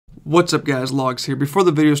What's up guys, Logz here. Before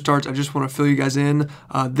the video starts, I just want to fill you guys in.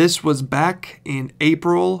 This was back in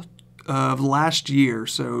April of last year,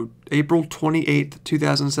 so April 28th,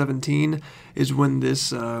 2017 is when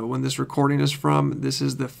this recording is from. This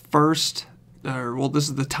is the first, this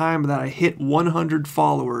is the time that I hit 100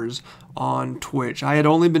 followers on Twitch. I had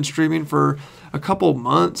only been streaming for a couple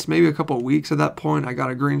months, maybe a couple weeks at that point. I got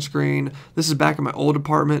a green screen. This is back in my old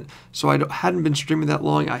apartment, so I hadn't been streaming that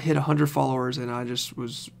long. I hit 100 followers, and I just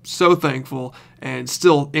was so thankful, and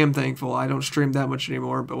still am thankful. I don't stream that much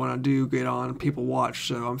anymore, but when I do get on, people watch,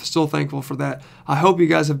 so I'm still thankful for that. I hope you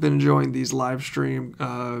guys have been enjoying these live stream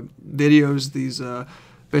videos, these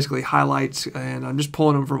basically highlights, and I'm just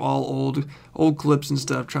pulling them from all old clips and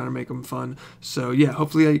stuff, trying to make them fun. So yeah,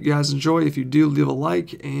 hopefully you guys enjoy. If you do, leave a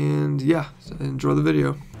like, and yeah, enjoy the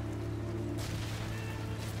video.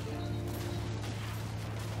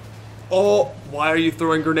 Oh, why are you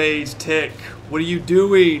throwing grenades, Tick? What are you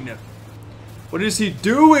doing? What is he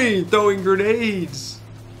doing, throwing grenades?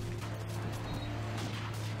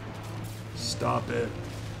 Stop it.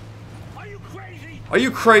 Are you crazy? Are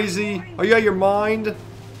you crazy? Are you out of your mind?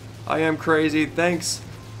 I am crazy. Thanks.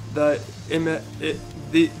 I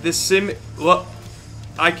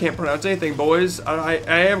can't pronounce anything, boys. I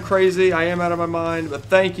am crazy. I am out of my mind. But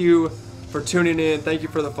thank you for tuning in. Thank you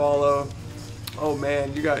for the follow. Oh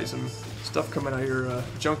man, you got some stuff coming out of your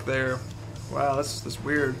junk there. Wow, that's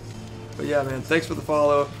weird. But yeah, man, thanks for the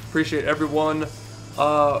follow. Appreciate everyone.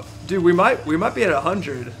 Dude, we might be at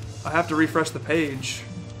 100. I have to refresh the page.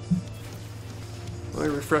 Let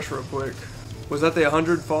me refresh real quick. Was that the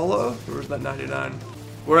 100 follow? Or was that 99?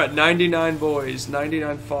 We're at 99, boys.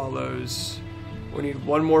 99 follows. We need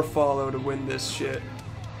one more follow to win this shit.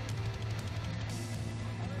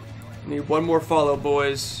 We need one more follow,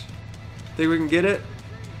 boys. Think we can get it?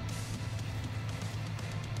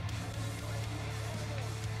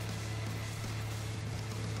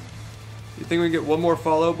 You think we can get one more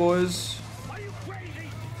follow, boys?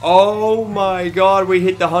 Oh my god, we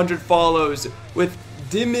hit the 100 follows with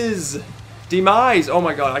Demise. Oh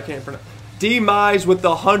my god, I can't pronounce. Demise with the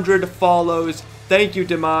 100 follows. Thank you,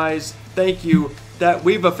 Demise. Thank you. That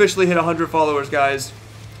we've officially hit 100 followers, guys.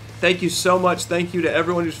 Thank you so much. Thank you to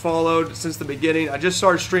everyone who's followed since the beginning. I just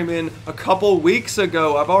started streaming a couple weeks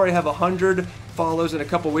ago. I've already have 100 follows in a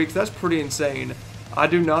couple weeks. That's pretty insane. I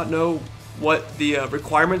do not know what the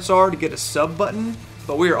requirements are to get a sub button,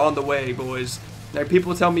 but we are on the way, boys. Now,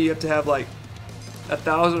 people tell me you have to have like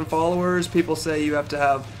 1,000 followers. People say you have to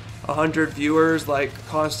have 100 viewers like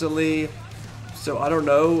constantly. So I don't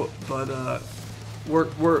know, but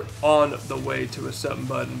we're on the way to a sub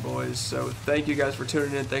button, boys. So thank you guys for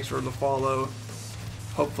tuning in. Thanks for the follow.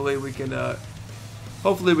 Hopefully we can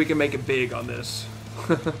make it big on this.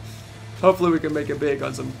 Hopefully we can make it big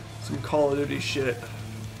on some Call of Duty shit.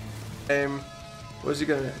 What is he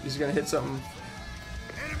gonna? He's gonna hit something.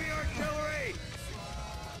 Enemy artillery!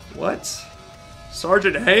 What?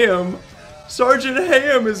 Sergeant Ham? Sergeant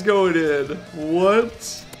Ham is going in.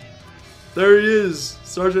 What? There he is.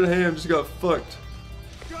 Sergeant Ham just got fucked.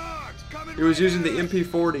 He was using the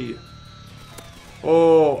MP40.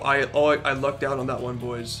 Oh, I lucked out on that one,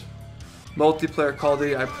 boys. Multiplayer Call of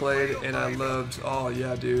Duty I played and I loved. Oh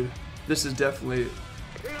yeah, dude. This is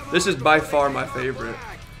by far my favorite.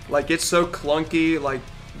 Like, it's so clunky. Like,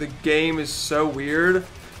 the game is so weird,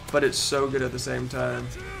 but it's so good at the same time.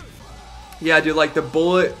 Yeah, dude, like the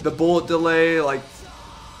bullet delay, like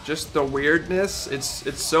just the weirdness. It's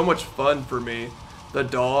so much fun for me. The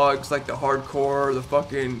dogs, like the hardcore, the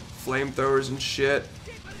fucking flamethrowers and shit.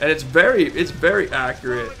 And it's very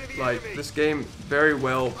accurate. Like, this game very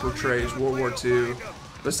well portrays World War II.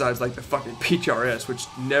 Besides like the fucking PRS, which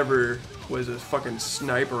never was a fucking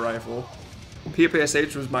sniper rifle.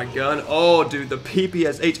 PPSH was my gun. Oh, dude, the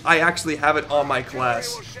PPSH. I actually have it on my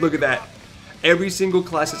class. Look at that. Every single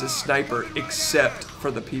class is a sniper except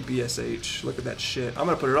for the PPSH. Look at that shit. I'm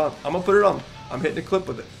gonna put it on. I'm hitting a clip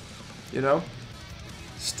with it. You know?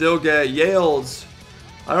 Still gay. Yales.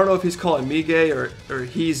 I don't know if he's calling me gay or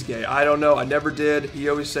he's gay. I don't know. I never did. He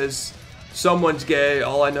always says someone's gay.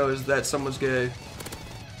 All I know is that someone's gay.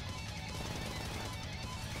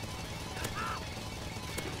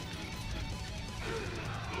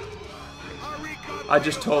 I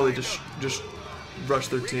just totally just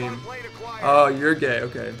rushed their team. Oh, you're gay.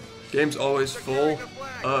 Okay. Game's always full.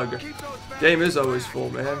 Ugh. Game is always full,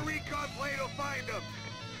 man.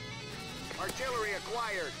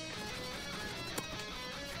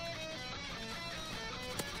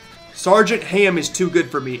 Sergeant Ham is too good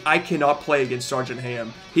for me. I cannot play against Sergeant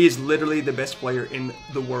Ham. He is literally the best player in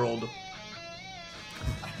the world.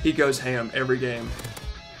 He goes ham every game.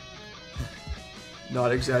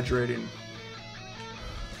 Not exaggerating.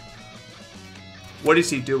 What is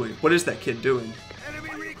he doing? What is that kid doing?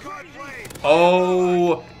 Enemy recon plane.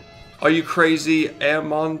 Oh, are you crazy?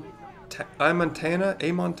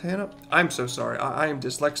 Montana? I'm so sorry. I am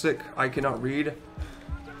dyslexic. I cannot read.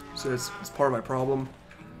 So it's part of my problem.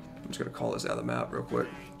 I'm just gonna call this out of the map real quick.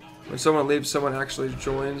 When someone leaves, someone actually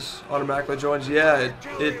joins, automatically joins. Yeah,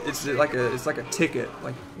 it's like a ticket.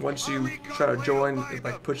 Like once you try to join, it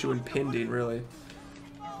like puts you in pending, really.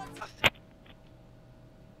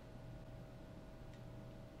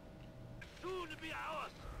 Soon to be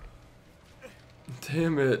ours.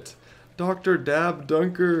 Damn it, Dr. Dab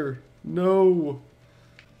Dunker, no.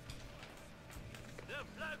 Their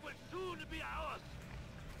flag will soon to be ours.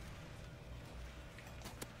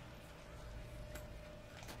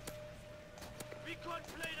 Recon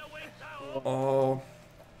plane awaits our. Oh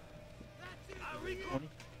Our recon.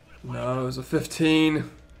 no, it was a 15.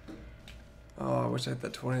 Oh, I wish I had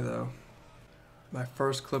that 20 though. My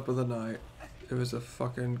first clip of the night. It was a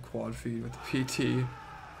fucking quad feed with the PT.